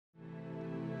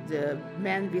the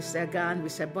man with a gun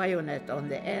with a bayonet on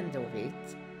the end of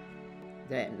it,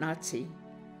 the Nazi,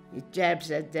 he jabs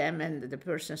at them and the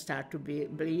person starts to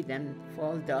bleed and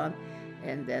fall down.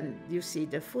 And then you see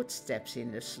the footsteps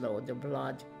in the snow, the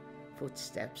blood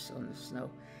footsteps on the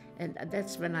snow. And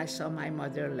that's when I saw my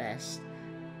mother last.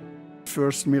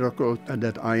 First miracle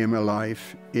that I am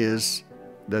alive is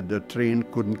that the train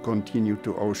couldn't continue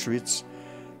to Auschwitz,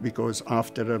 because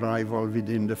after arrival,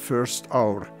 within the first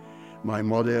hour, my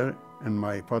mother and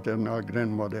my paternal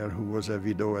grandmother, who was a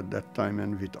widow at that time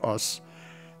and with us,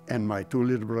 and my two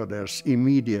little brothers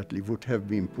immediately would have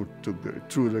been put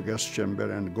through the gas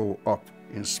chamber and go up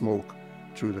in smoke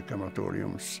through the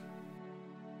crematoriums.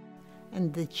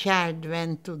 And the child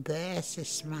went to the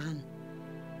SS man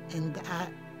and I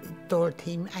told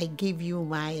him, I give you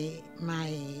my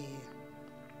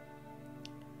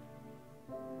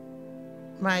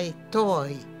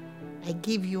toy. I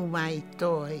give you my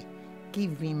toy.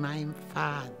 Give me my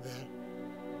father.